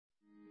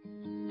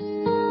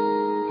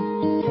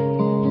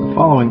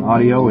following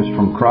audio is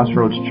from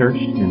Crossroads Church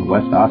in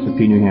West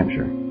Ossipee, New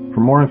Hampshire. For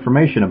more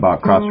information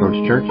about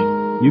Crossroads Church,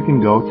 you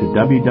can go to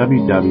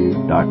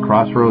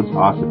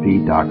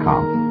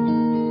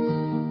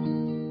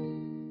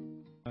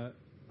www.crossroadsossipee.com.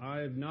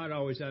 I've not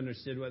always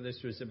understood what this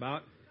was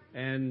about,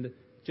 and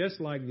just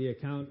like the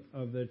account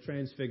of the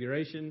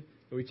Transfiguration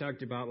that we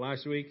talked about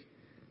last week,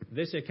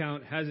 this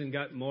account hasn't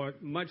got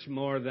much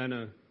more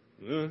than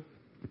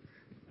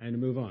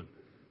and move on,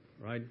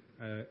 right?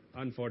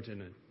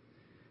 Unfortunate.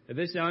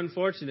 This is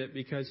unfortunate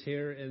because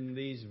here in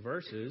these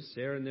verses,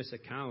 here in this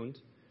account,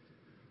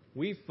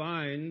 we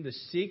find the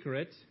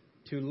secret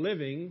to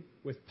living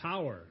with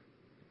power.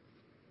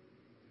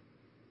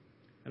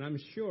 And I'm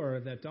sure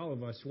that all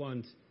of us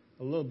want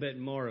a little bit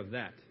more of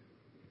that,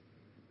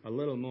 a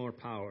little more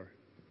power.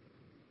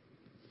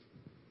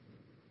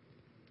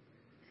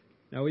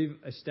 Now, we've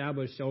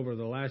established over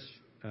the last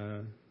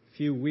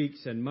few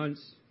weeks and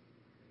months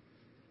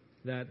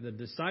that the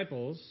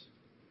disciples,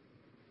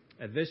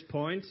 at this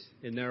point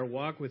in their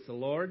walk with the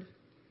Lord,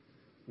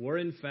 were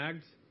in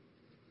fact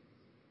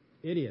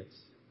idiots.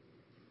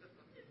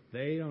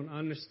 They don't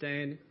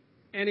understand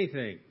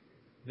anything.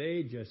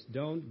 They just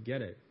don't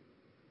get it.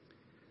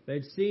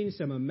 They'd seen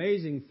some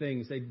amazing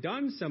things. They'd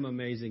done some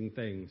amazing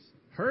things,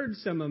 heard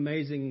some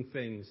amazing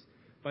things,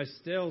 but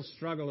still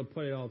struggle to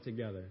put it all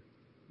together.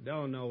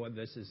 Don't know what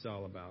this is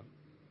all about.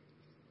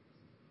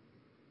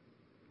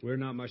 We're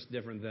not much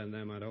different than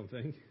them, I don't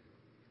think.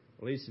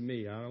 At least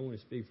me. I only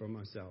speak for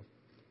myself.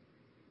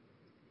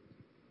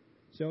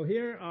 So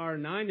here are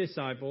 9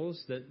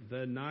 disciples,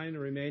 the 9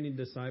 remaining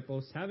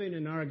disciples, having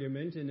an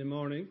argument in the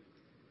morning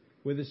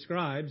with the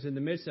scribes in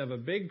the midst of a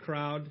big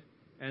crowd,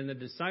 and the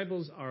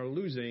disciples are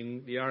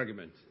losing the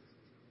argument.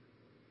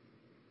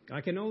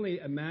 I can only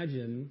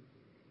imagine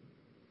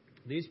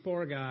these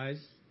poor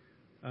guys.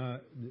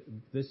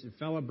 This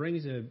fellow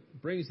brings a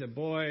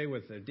boy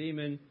with a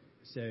demon,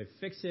 say,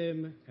 fix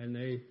him, and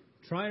they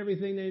try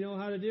everything they know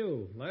how to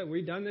do.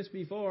 We've done this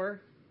before,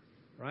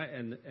 right?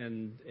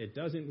 And it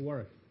doesn't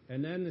work.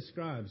 And then the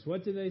scribes,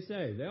 what do they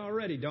say? They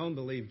already don't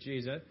believe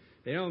Jesus.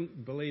 They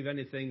don't believe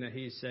anything that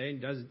he's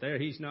saying.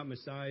 He's not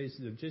Messiah. He's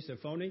just a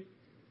phony.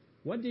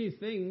 What do you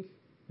think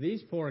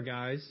these poor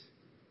guys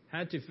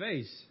had to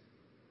face?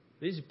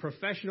 These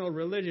professional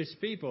religious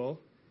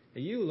people,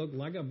 and you look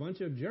like a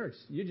bunch of jerks.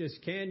 You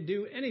just can't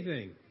do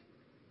anything.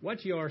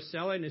 What you're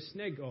selling is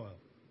snake oil.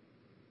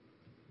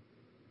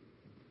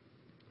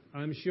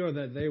 I'm sure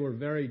that they were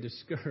very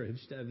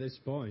discouraged at this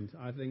point.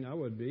 I think I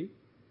would be.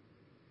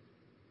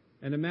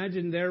 And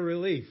imagine their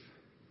relief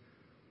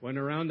when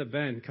around the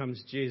bend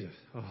comes Jesus.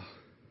 Oh,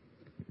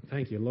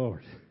 thank you,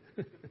 Lord.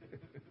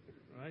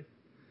 Right?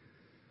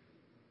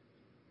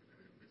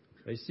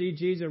 They see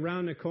Jesus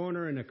around the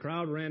corner and the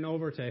crowd ran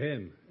over to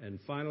him. And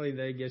finally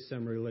they get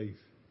some relief.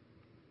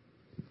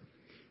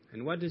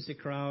 And what does the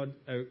crowd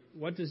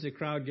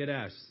get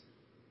asked?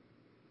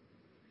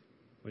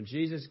 When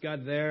Jesus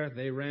got there,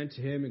 they ran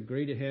to him and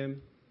greeted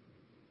him.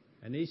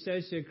 And he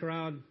says to the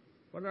crowd,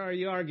 what are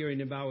you arguing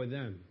about with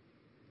them?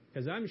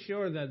 Because I'm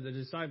sure that the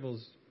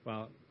disciples,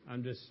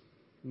 I'm just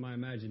my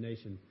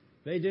imagination,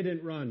 they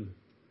didn't run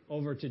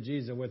over to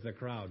Jesus with the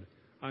crowd.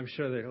 I'm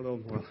sure they're a little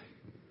more,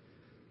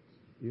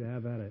 you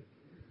have at it.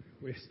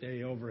 We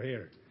stay over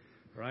here,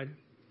 right?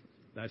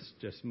 That's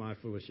just my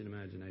foolish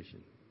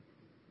imagination.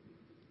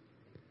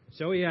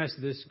 So he asked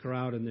this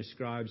crowd and the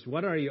scribes,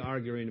 what are you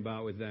arguing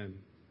about with them?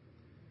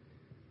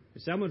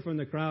 And someone from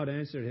the crowd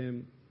answered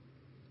him,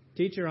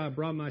 Teacher, I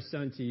brought my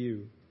son to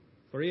you.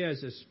 For he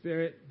has a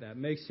spirit that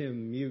makes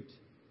him mute,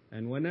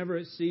 and whenever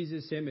it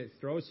seizes him, it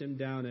throws him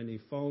down, and he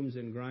foams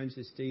and grinds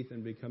his teeth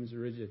and becomes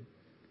rigid.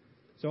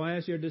 So I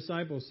asked your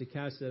disciples to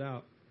cast it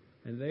out,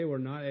 and they were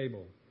not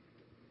able.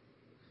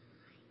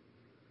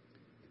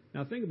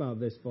 Now think about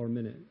this for a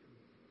minute.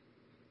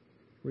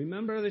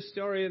 Remember the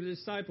story of the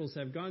disciples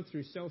have gone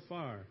through so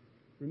far.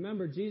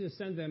 Remember, Jesus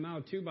sent them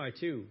out 2 by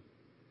 2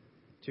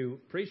 to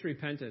preach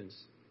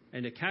repentance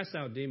and to cast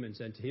out demons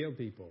and to heal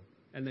people.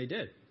 And they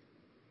did.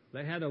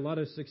 They had a lot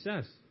of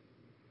success.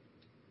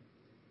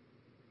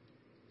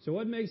 So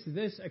what makes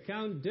this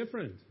account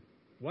different?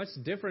 What's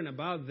different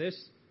about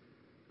this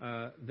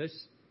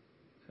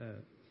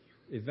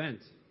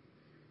event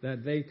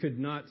that they could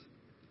not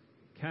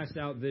cast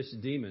out this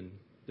demon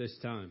this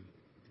time?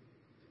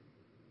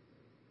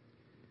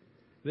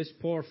 This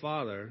poor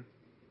father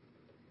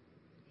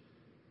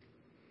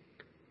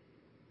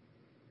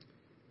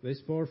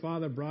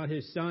brought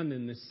his son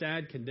in this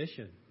sad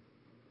condition.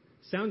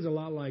 Sounds a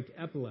lot like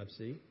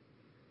epilepsy.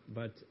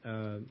 But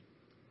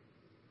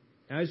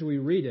as we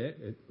read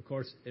it, of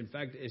course, in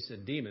fact, it's a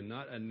demon,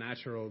 not a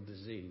natural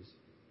disease.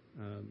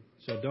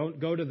 So don't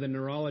go to the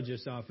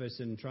neurologist's office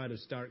and try to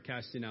start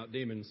casting out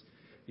demons.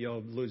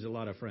 You'll lose a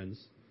lot of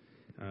friends.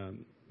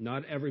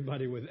 Not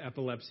everybody with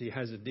epilepsy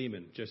has a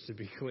demon, just to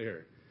be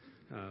clear.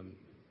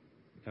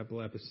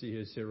 Epilepsy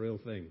is a real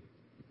thing.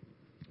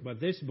 But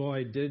this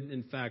boy did,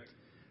 in fact,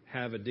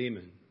 have a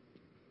demon.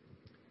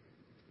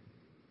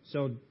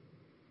 So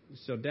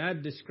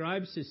Dad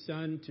describes his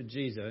son to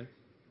Jesus,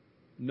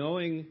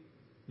 knowing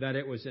that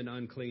it was an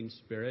unclean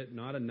spirit,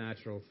 not a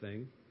natural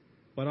thing,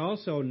 but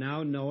also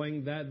now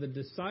knowing that the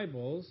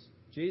disciples,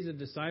 Jesus'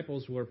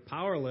 disciples, were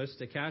powerless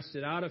to cast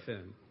it out of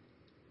him.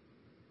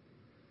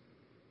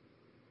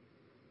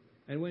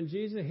 And when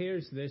Jesus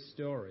hears this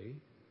story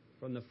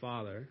from the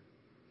Father,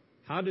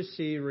 how does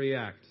he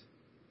react?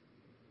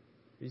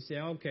 He say,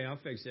 okay, I'll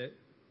fix it.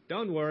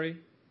 Don't worry.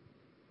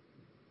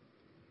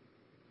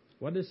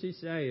 What does he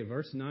say?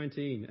 Verse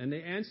 19. And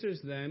he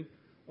answers them,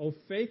 O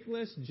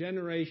faithless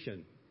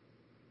generation,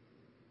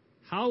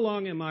 how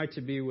long am I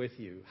to be with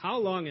you? How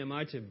long am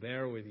I to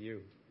bear with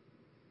you?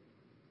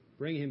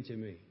 Bring him to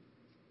me.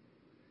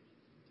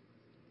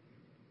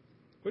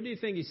 What do you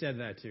think he said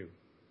that to? You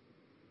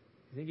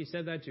think he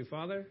said that to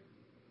Father?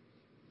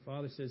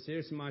 Father says,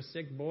 here's my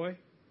sick boy.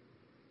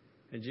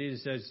 And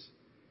Jesus says,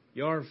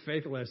 you're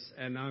faithless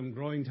and I'm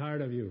growing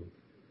tired of you.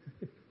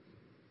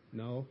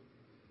 No.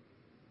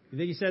 You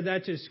think he said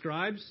that to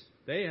scribes?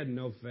 They had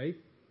no faith,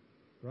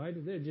 right?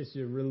 They're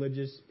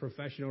just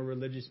professional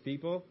religious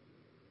people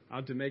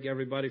out to make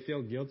everybody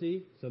feel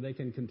guilty so they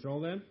can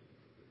control them.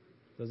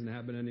 Doesn't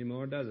happen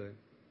anymore, does it?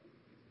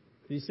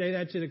 Did he say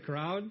that to the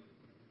crowd?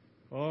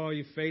 Oh,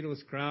 you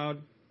faithless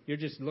crowd. You're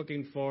just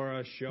looking for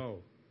a show,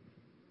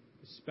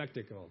 a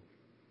spectacle.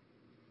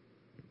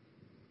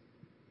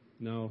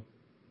 No.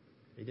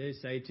 He didn't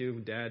say to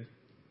Dad.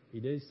 He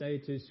didn't say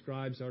to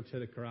scribes or to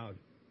the crowd.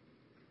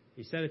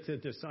 He said it to the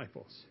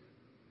disciples.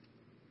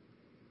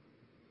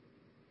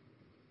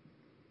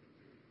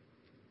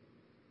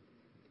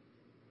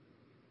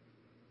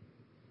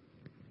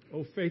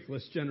 O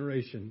faithless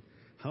generation,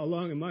 how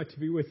long am I to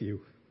be with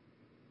you?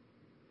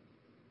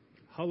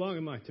 How long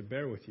am I to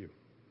bear with you?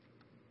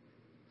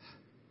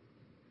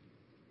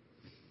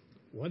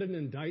 What an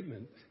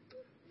indictment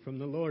from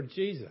the Lord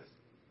Jesus.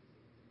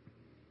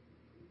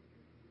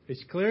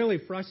 He's clearly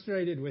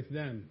frustrated with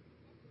them.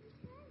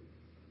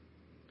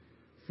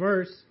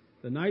 First,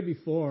 the night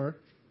before,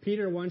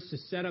 Peter wants to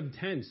set up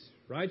tents,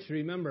 right? You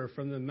remember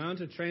from the Mount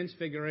of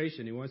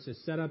Transfiguration, he wants to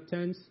set up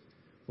tents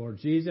for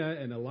Jesus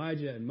and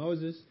Elijah and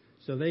Moses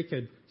so they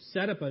could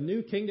set up a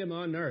new kingdom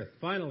on earth.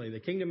 Finally, the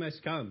kingdom has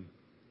come,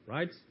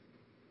 right?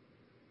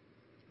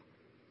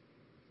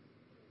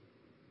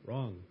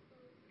 Wrong.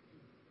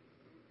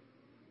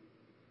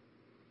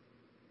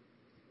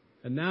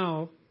 And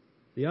now,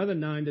 the other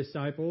 9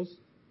 disciples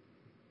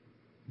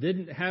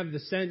didn't have the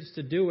sense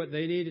to do what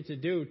they needed to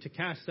do to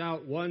cast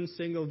out one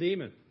single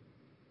demon.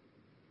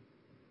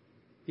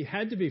 He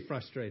had to be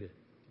frustrated.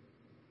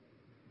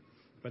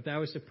 But that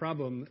was the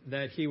problem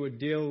that he would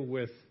deal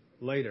with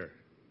later.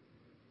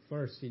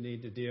 First, he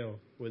needed to deal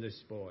with this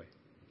boy.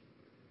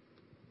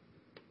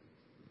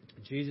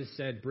 Jesus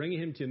said, bring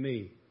him to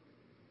me.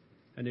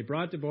 And they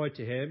brought the boy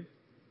to him.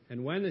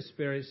 And when the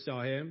spirit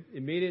saw him,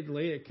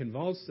 immediately it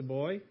convulsed the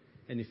boy,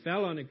 and he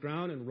fell on the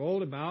ground and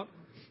rolled about,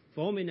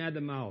 foaming at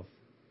the mouth.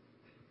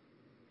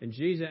 And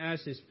Jesus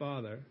asked his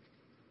father,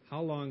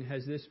 how long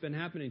has this been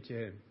happening to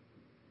him?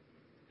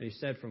 And he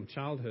said, from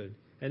childhood.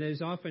 And it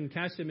has often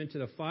cast him into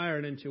the fire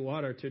and into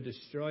water to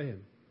destroy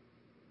him.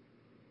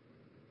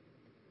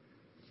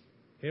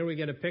 Here we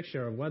get a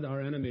picture of what our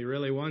enemy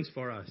really wants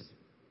for us.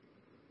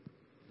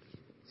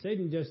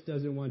 Satan just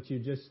doesn't want you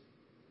just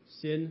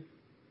sin.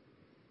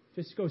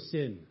 Just go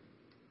sin.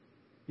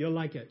 You'll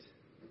like it.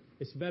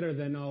 It's better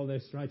than all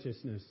this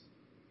righteousness.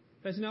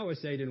 That's not what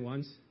Satan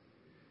wants.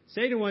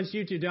 Satan wants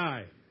you to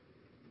die.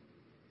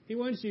 He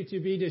wants you to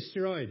be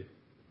destroyed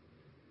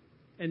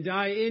and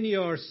die in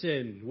your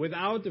sin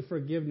without the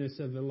forgiveness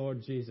of the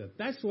Lord Jesus.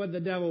 That's what the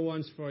devil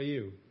wants for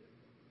you.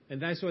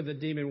 And that's what the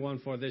demon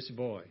wants for this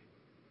boy.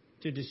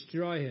 To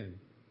destroy him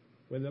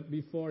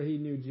before he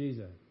knew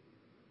Jesus.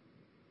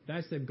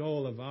 That's the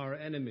goal of our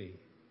enemy.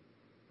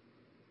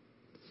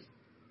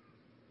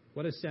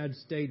 What a sad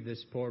state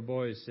this poor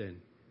boy is in.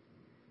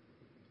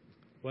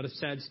 What a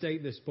sad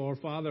state this poor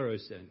father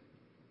is in.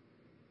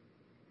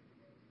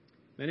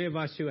 Many of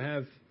us who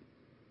have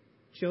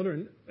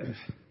children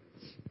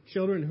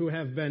who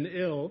have been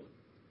ill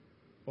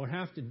or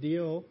have to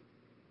deal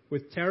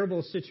with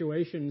terrible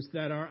situations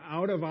that are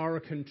out of our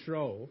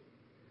control,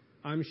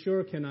 I'm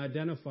sure can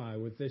identify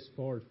with this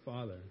poor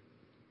father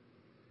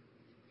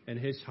and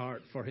his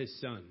heart for his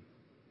son.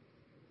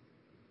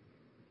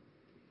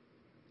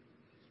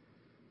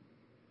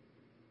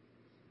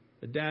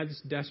 The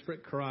dad's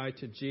desperate cry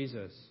to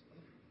Jesus.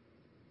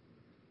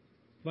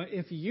 But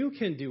if you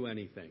can do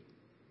anything,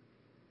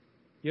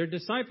 your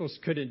disciples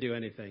couldn't do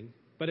anything,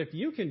 but if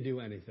you can do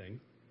anything,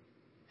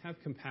 have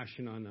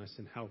compassion on us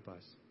and help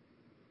us.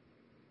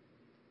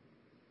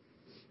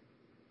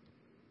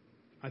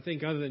 I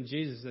think other than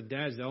Jesus, the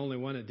dad's the only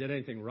one that did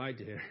anything right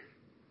here.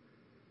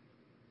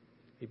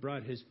 He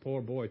brought his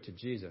poor boy to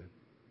Jesus.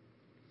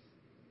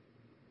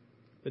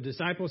 The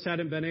disciples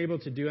hadn't been able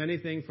to do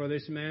anything for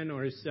this man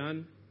or his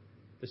son.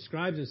 The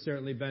scribes had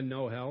certainly been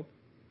no help.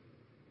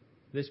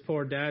 This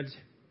poor dad's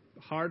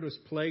heart was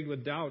plagued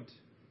with doubt.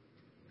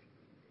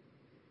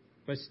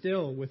 But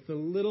still, with the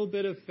little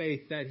bit of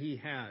faith that he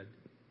had,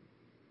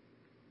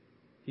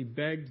 he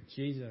begged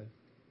Jesus,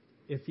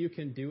 if you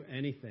can do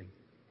anything,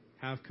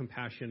 have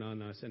compassion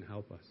on us and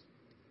help us.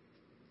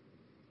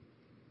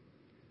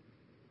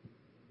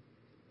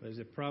 There's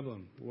a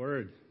problem.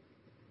 Word.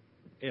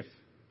 If.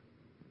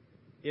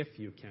 If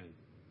you can.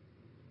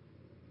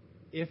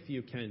 If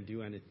you can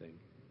do anything.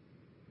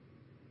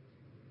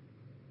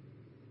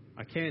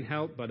 I can't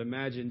help but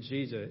imagine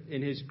Jesus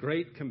in his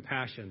great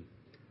compassion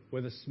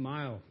with a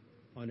smile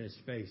on his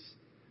face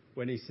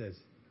when he says,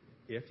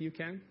 if you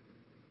can,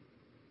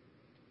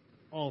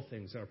 all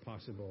things are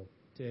possible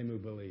to him who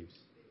believes.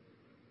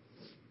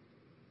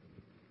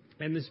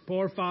 And this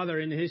poor father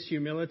in his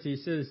humility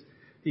says,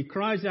 he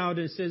cries out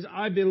and says,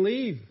 I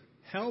believe,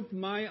 help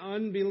my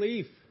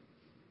unbelief.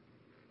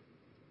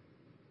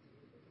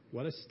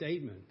 What a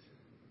statement.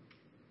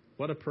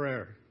 What a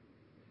prayer.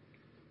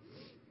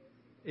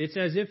 It's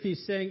as if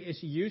he's saying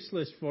it's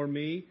useless for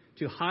me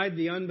to hide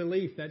the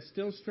unbelief that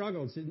still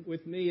struggles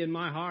with me in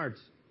my heart.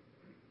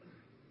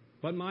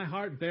 But my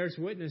heart bears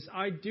witness.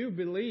 I do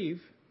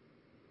believe.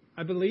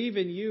 I believe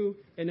in you.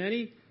 And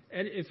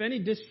if any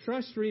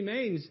distrust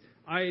remains,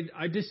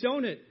 I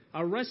disown it.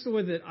 I wrestle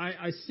with it.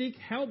 I seek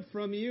help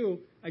from you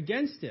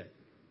against it.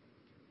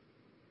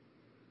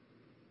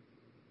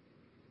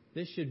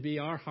 This should be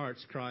our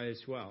heart's cry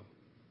as well.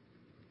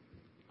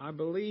 I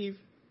believe.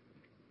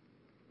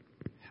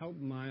 Help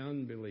my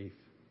unbelief.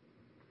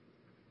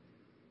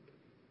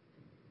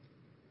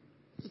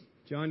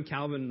 John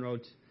Calvin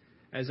wrote,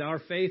 as our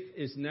faith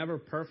is never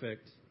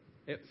perfect,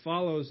 it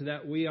follows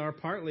that we are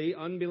partly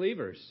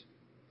unbelievers.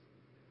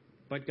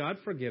 But God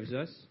forgives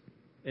us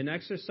and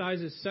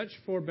exercises such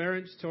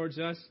forbearance towards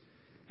us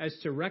as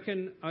to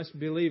reckon us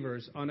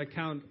believers on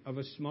account of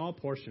a small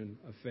portion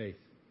of faith.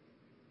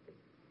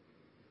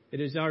 It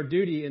is our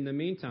duty in the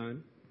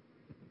meantime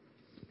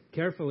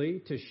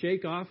carefully to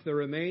shake off the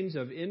remains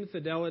of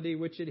infidelity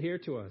which adhere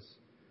to us,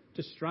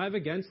 to strive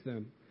against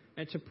them,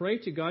 and to pray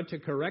to God to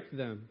correct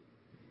them,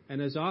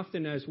 and as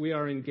often as we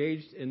are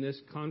engaged in this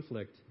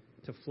conflict,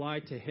 to fly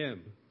to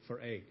Him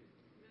for aid.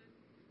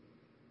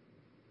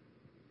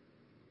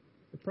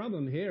 The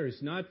problem here is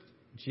not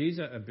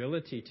Jesus'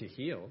 ability to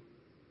heal,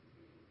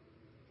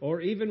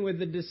 or even with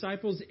the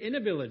disciples'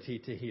 inability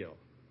to heal.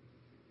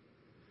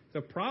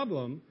 The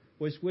problem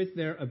was with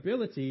their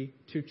ability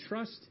to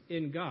trust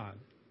in God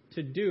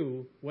to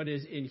do what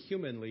is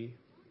inhumanly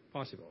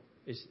possible,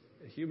 is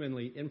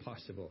humanly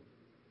impossible.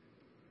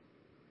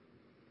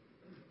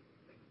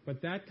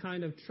 But that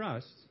kind of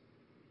trust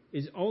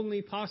is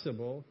only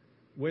possible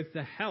with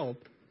the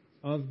help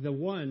of the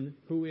one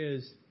who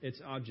is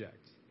its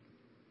object.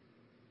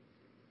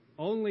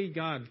 Only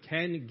God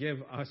can give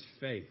us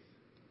faith.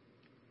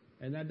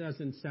 And that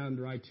doesn't sound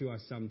right to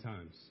us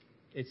sometimes.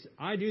 It's,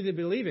 I do the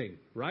believing,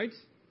 right?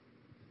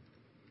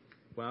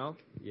 Well,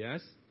 yes.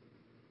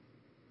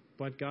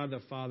 But God the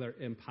Father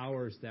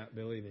empowers that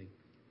believing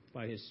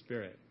by His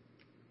Spirit.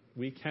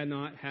 We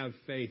cannot have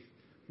faith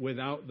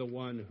without the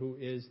one who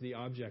is the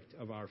object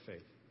of our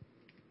faith.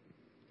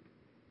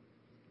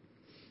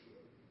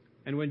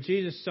 And when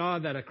Jesus saw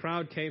that a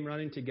crowd came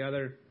running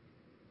together,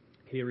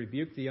 He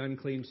rebuked the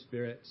unclean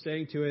spirit,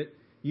 saying to it,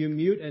 "You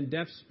mute and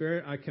deaf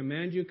spirit, I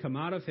command you, come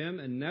out of him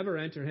and never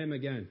enter him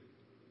again."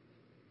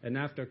 And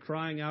after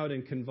crying out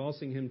and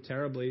convulsing him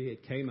terribly,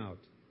 it came out.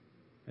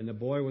 And the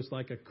boy was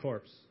like a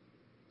corpse,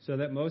 so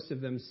that most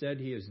of them said,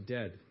 "He is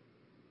dead."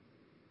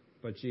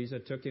 But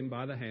Jesus took him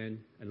by the hand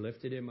and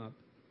lifted him up,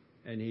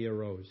 and he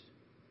arose.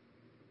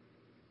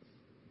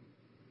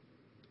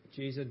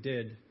 Jesus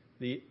did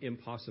the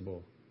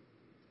impossible.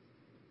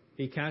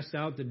 He cast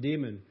out the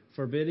demon,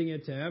 forbidding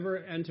it to ever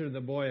enter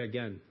the boy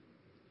again.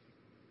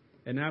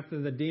 And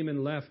after the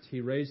demon left, He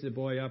raised the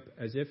boy up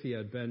as if he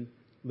had been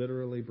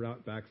literally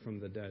brought back from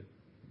the dead.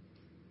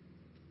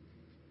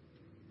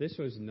 This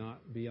was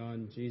not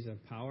beyond Jesus'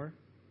 power.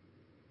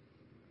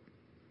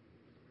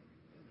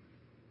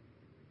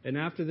 And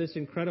after this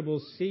incredible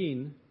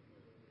scene,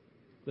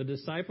 the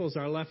disciples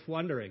are left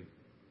wondering,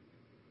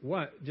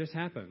 what just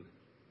happened?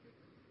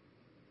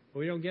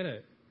 We don't get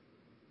it.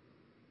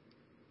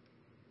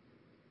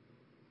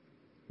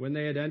 When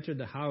they had entered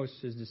the house,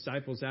 His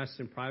disciples asked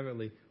Him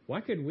privately,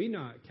 "Why could we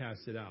not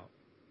cast it out?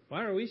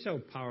 Why are we so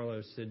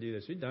powerless to do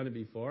this? We've done it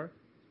before."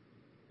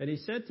 And He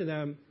said to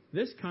them,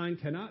 "This kind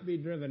cannot be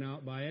driven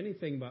out by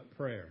anything but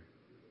prayer."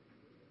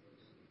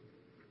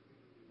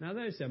 Now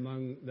that is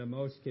among the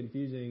most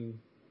confusing.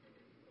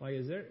 Like,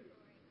 is there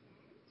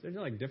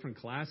like different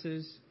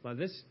classes? Like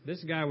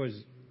this guy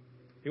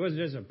he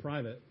wasn't just a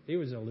private, he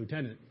was a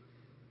lieutenant.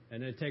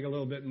 And it'd take a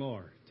little bit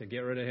more to get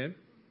rid of him.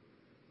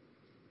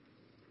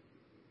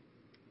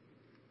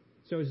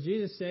 So is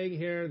Jesus saying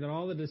here that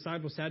all the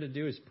disciples had to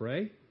do is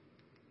pray?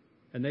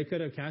 And they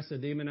could have cast the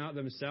demon out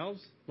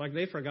themselves? Like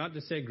they forgot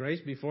to say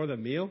grace before the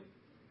meal?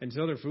 And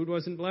so their food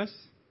wasn't blessed?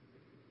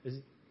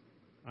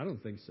 I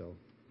don't think so.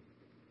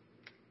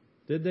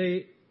 Did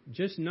they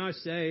just not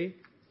say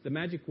the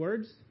magic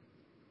words?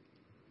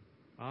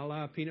 A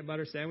la peanut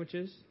butter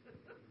sandwiches?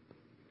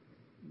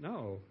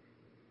 No.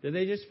 Did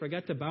they just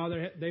forget to bow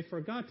their head? They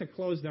forgot to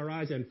close their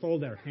eyes and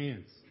fold their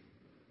hands.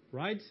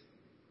 Right?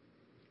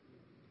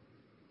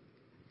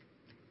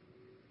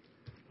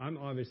 I'm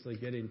obviously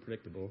getting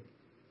predictable.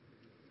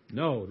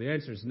 No, the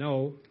answer is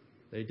no.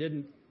 They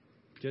didn't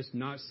just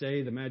not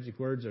say the magic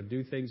words or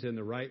do things in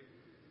the right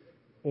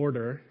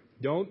order.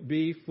 Don't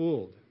be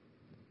fooled.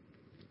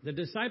 The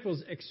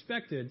disciples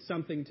expected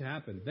something to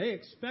happen. They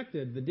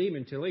expected the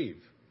demon to leave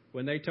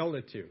when they told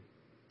it to,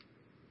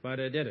 but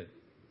it didn't.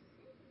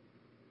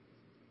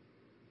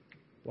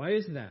 Why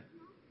is that?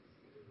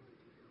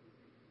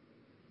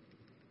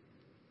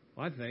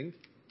 I think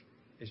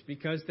it's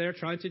because they're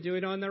trying to do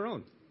it on their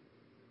own.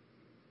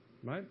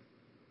 Right?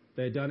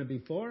 They had done it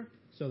before,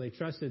 so they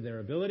trusted their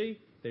ability,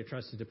 they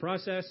trusted the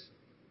process,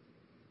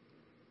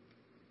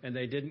 and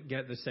they didn't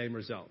get the same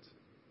result.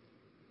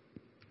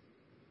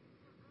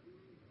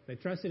 They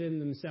trusted in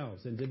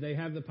themselves. And did they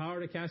have the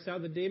power to cast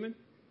out the demon?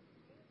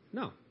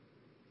 No.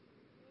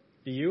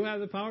 Do you have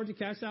the power to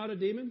cast out a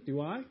demon?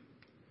 Do I?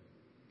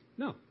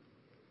 No.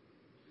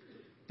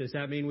 Does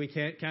that mean we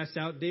can't cast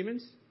out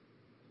demons?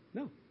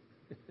 No.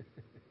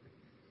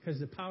 Because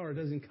the power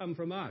doesn't come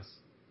from us.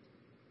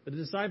 The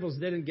disciples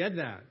didn't get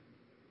that.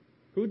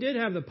 Who did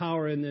have the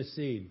power in this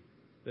scene?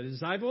 The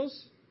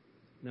disciples?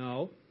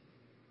 No.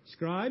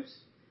 Scribes?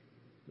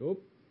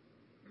 Nope.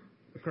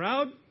 The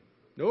crowd?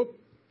 Nope.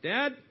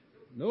 Dad?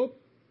 Nope.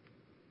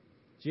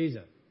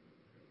 Jesus.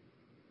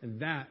 And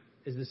that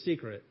is the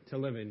secret to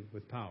living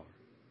with power.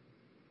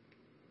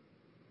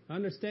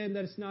 Understand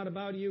that it's not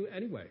about you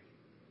anyway.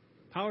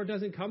 Power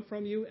doesn't come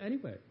from you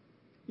anyway.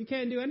 You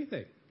can't do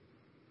anything.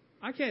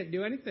 I can't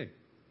do anything.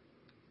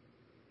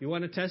 You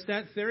want to test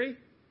that theory?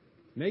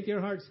 Make your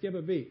heart skip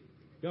a beat.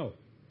 Go.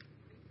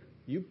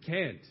 You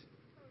can't.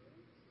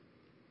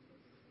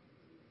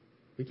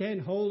 We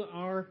can't hold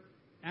our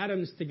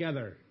atoms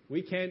together.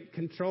 We can't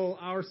control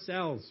our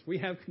cells. We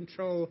have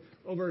control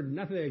over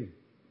nothing.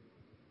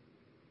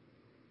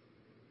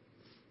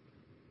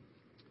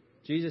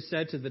 Jesus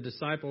said to the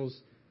disciples,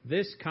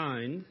 this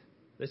kind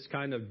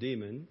of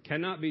demon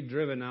cannot be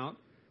driven out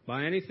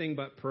by anything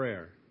but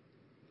prayer.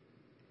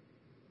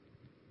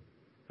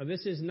 Now,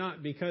 this is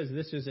not because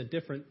this is a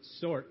different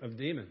sort of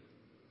demon.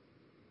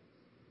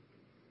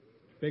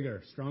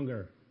 Bigger,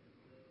 stronger,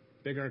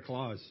 bigger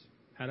claws,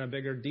 had a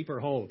bigger, deeper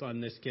hold on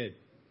this kid.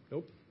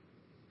 Nope.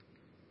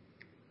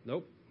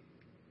 Nope.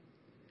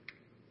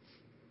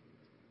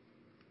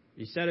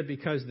 He said it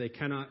because they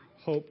cannot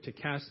hope to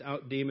cast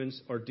out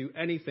demons or do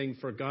anything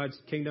for God's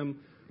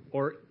kingdom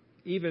or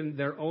even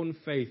their own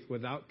faith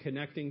without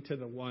connecting to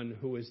the one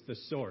who is the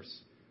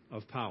source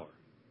of power.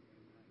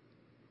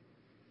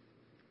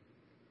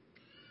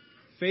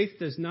 Faith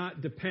does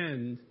not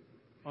depend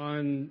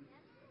on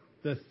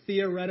the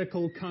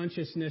theoretical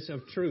consciousness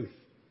of truth,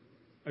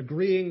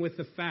 agreeing with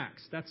the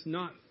facts. That's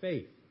not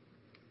faith.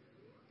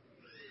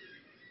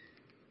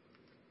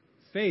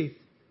 Faith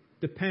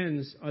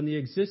depends on the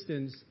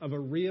existence of a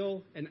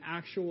real and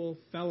actual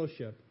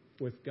fellowship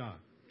with God,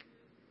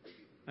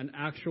 an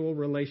actual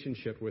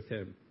relationship with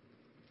Him.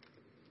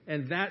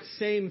 And that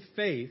same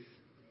faith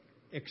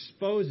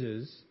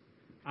exposes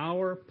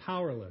our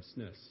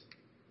powerlessness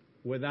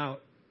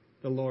without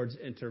the Lord's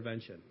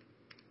intervention.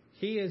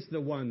 He is the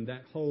one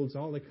that holds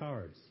all the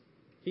cards.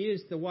 He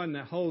is the one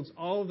that holds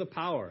all the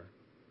power.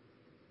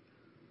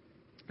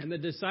 And the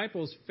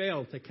disciples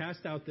failed to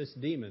cast out this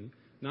demon,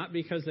 not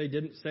because they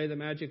didn't say the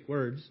magic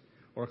words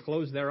or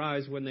close their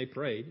eyes when they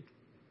prayed.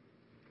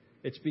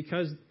 It's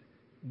because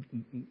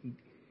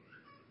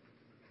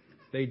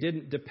they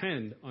didn't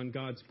depend on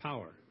God's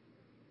power.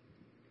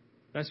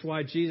 That's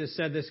why Jesus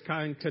said this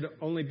kind could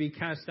only be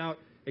cast out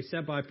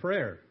except by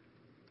prayer.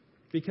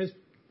 Because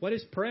what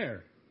is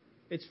prayer?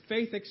 It's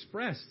faith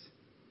expressed.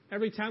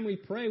 Every time we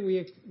pray,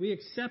 we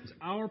accept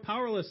our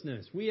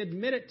powerlessness. We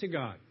admit it to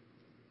God.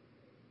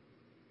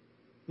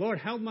 Lord,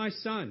 help my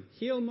son.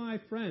 Heal my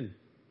friend.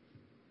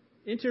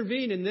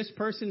 Intervene in this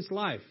person's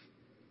life.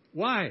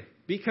 Why?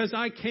 Because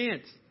I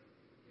can't.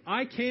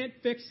 I can't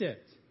fix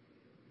it.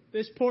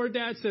 This poor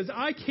dad says,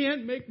 I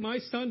can't make my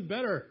son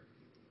better.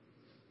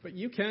 But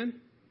you can.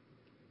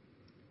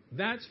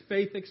 That's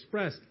faith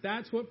expressed.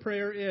 That's what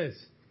prayer is.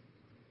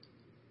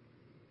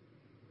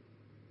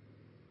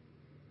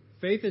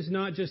 Faith is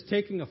not just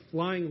taking a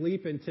flying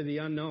leap into the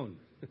unknown.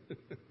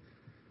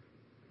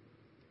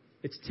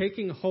 It's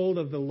taking hold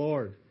of the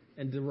Lord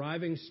and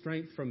deriving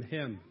strength from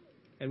Him.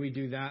 And we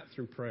do that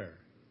through prayer.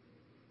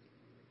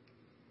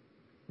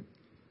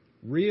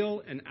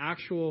 Real and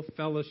actual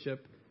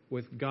fellowship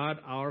with God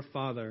our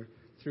Father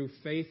through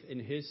faith in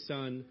His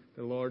Son,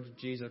 the Lord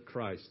Jesus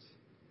Christ.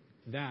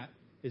 That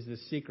is the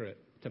secret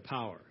to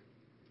power.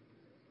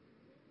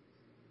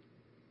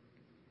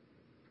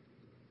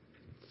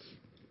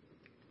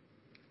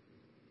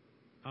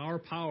 Our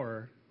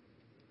power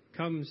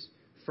comes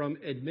from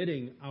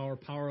admitting our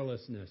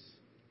powerlessness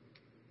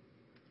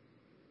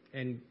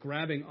and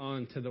grabbing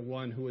on to the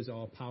one who is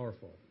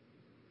all-powerful,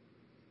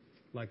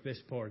 like this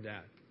poor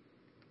dad.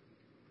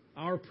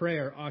 Our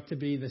prayer ought to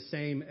be the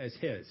same as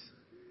his.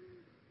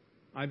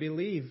 I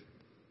believe,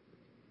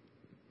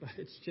 but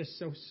it's just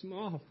so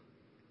small.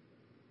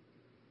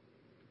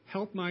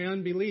 Help my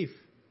unbelief.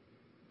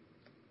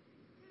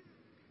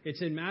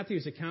 It's in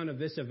Matthew's account of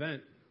this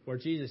event where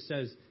Jesus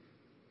says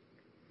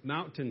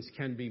mountains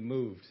can be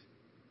moved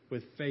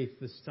with faith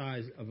the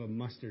size of a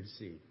mustard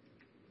seed.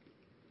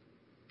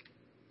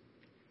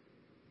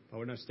 But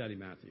we're not studying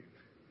Matthew.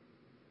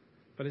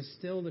 But it's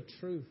still the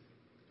truth.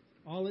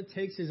 All it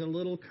takes is a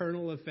little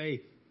kernel of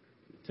faith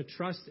to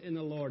trust in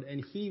the Lord,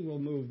 and He will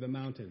move the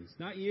mountains.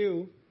 Not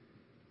you.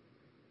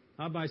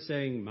 Not by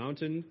saying,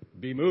 mountain,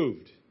 be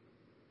moved.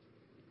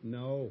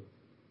 No.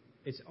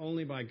 It's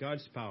only by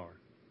God's power.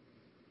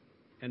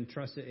 And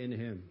trust it in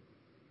Him.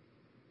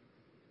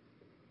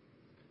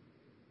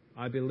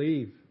 I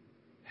believe.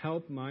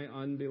 Help my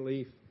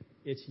unbelief.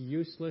 It's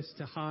useless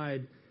to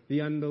hide the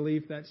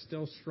unbelief that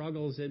still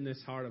struggles in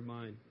this heart of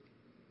mine.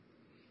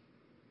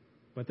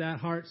 But that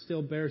heart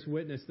still bears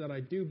witness that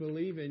I do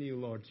believe in you,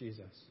 Lord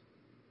Jesus.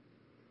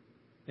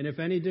 And if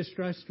any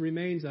distrust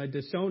remains, I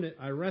disown it.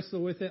 I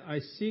wrestle with it. I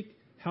seek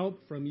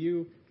help from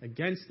you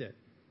against it.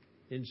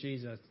 In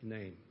Jesus'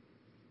 name.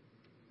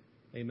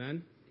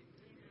 Amen?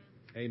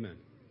 Amen.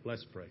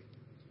 Let's pray.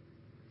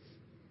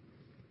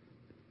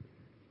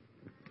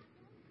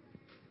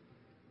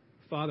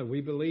 Father,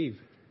 we believe.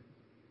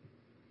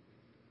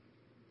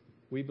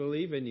 We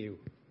believe in you.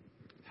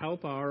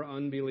 Help our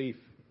unbelief.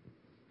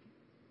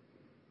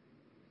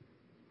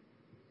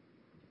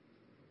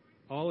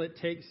 All it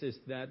takes is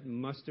that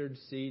mustard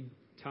seed,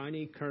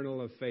 tiny kernel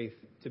of faith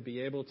to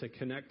be able to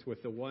connect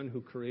with the one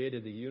who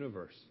created the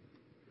universe,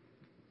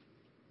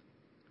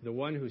 the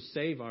one who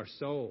saved our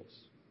souls,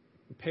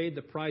 who paid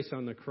the price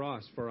on the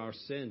cross for our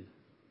sin.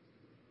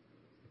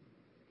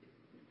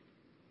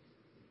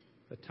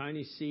 A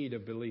tiny seed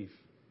of belief.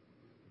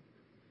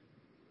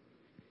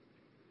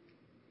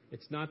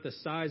 It's not the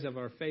size of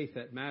our faith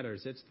that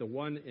matters. It's the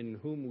one in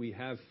whom we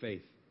have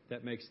faith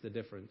that makes the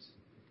difference.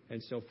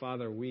 And so,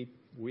 Father, we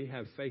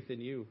have faith in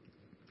you.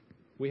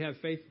 We have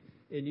faith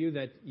in you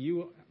that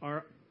you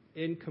are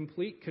in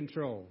complete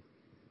control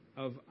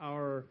of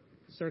our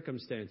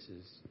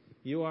circumstances.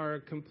 You are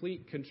in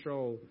complete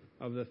control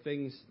of the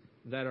things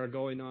that are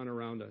going on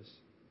around us.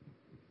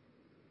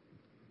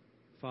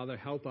 Father,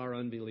 help our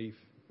unbelief.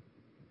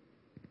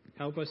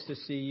 Help us to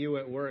see you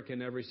at work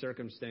in every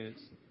circumstance.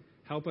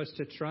 Help us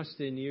to trust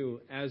in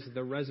you as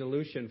the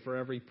resolution for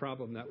every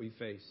problem that we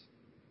face.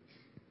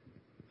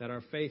 That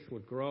our faith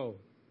would grow.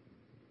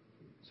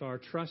 So our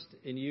trust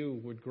in you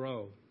would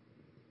grow.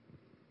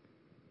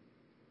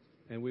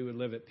 And we would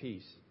live at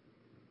peace.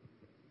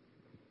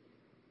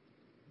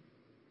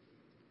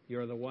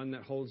 You're the one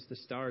that holds the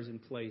stars in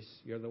place.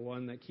 You're the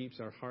one that keeps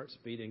our hearts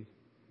beating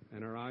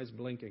and our eyes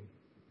blinking,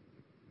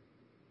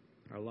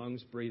 our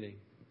lungs breathing.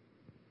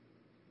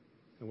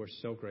 And we're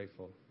so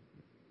grateful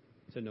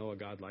to know a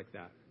God like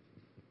that.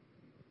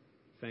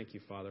 Thank you,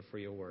 Father, for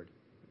your word.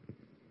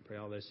 Pray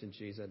all this in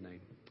Jesus'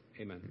 name.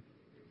 Amen.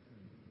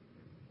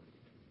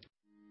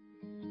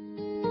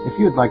 If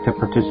you would like to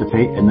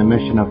participate in the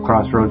mission of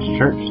Crossroads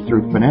Church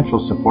through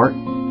financial support,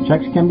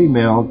 checks can be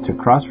mailed to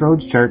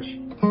Crossroads Church,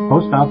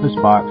 Post Office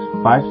Box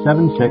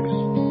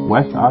 576,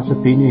 West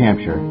Ossipee, New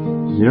Hampshire,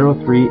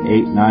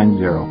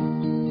 03890.